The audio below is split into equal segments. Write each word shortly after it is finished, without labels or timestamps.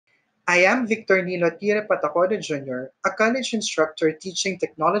I am Victor Nilo Tire Patacoda Jr., a college instructor teaching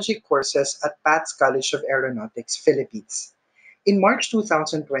technology courses at PATS College of Aeronautics, Philippines. In March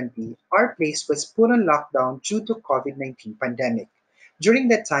 2020, our place was put on lockdown due to COVID-19 pandemic. During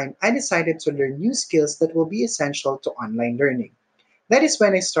that time, I decided to learn new skills that will be essential to online learning. That is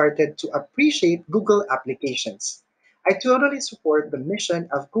when I started to appreciate Google applications. I totally support the mission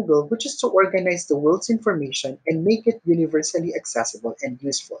of Google, which is to organize the world's information and make it universally accessible and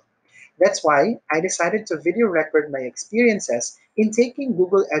useful. That's why I decided to video record my experiences in taking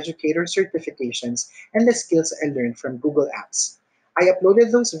Google Educator certifications and the skills I learned from Google Apps. I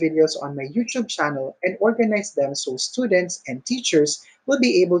uploaded those videos on my YouTube channel and organized them so students and teachers will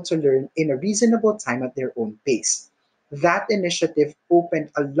be able to learn in a reasonable time at their own pace. That initiative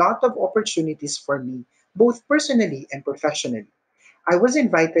opened a lot of opportunities for me, both personally and professionally. I was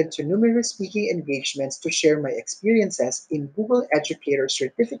invited to numerous speaking engagements to share my experiences in Google Educator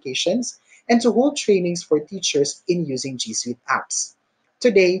certifications and to hold trainings for teachers in using G Suite apps.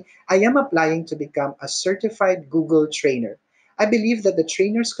 Today, I am applying to become a certified Google trainer. I believe that the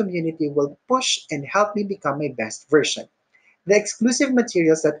trainers community will push and help me become my best version. The exclusive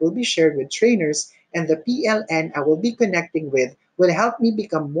materials that will be shared with trainers and the PLN I will be connecting with will help me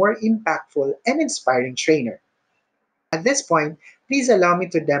become more impactful and inspiring trainer. At this point, please allow me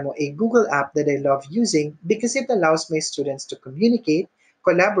to demo a Google app that I love using because it allows my students to communicate,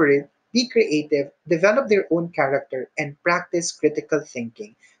 collaborate, be creative, develop their own character, and practice critical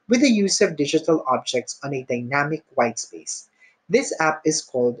thinking with the use of digital objects on a dynamic white space. This app is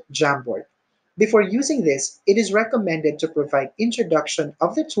called Jamboard. Before using this, it is recommended to provide introduction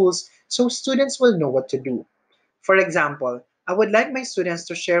of the tools so students will know what to do. For example, I would like my students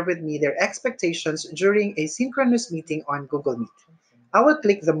to share with me their expectations during a synchronous meeting on Google Meet. I will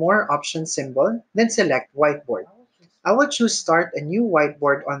click the More Options symbol, then select Whiteboard. I will choose Start a new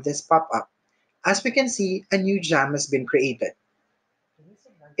whiteboard on this pop-up. As we can see, a new jam has been created.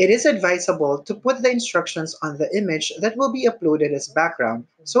 It is advisable to put the instructions on the image that will be uploaded as background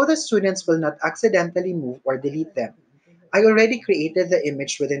so the students will not accidentally move or delete them. I already created the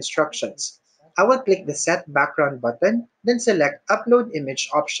image with instructions. I will click the Set Background button, then select Upload Image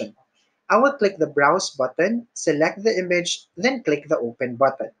option. I will click the Browse button, select the image, then click the Open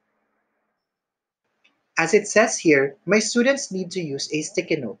button. As it says here, my students need to use a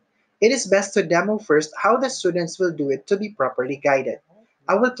sticky note. It is best to demo first how the students will do it to be properly guided.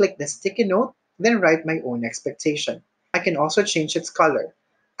 I will click the sticky note, then write my own expectation. I can also change its color.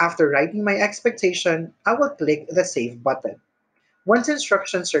 After writing my expectation, I will click the Save button. Once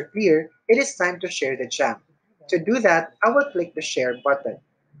instructions are clear, it is time to share the jam. To do that, I will click the Share button.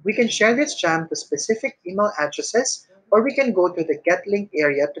 We can share this jam to specific email addresses, or we can go to the Get Link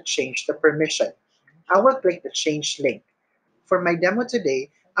area to change the permission. I will click the Change Link. For my demo today,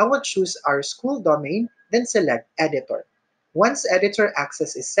 I will choose our school domain, then select Editor. Once editor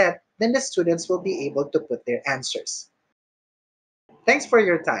access is set, then the students will be able to put their answers. Thanks for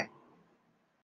your time.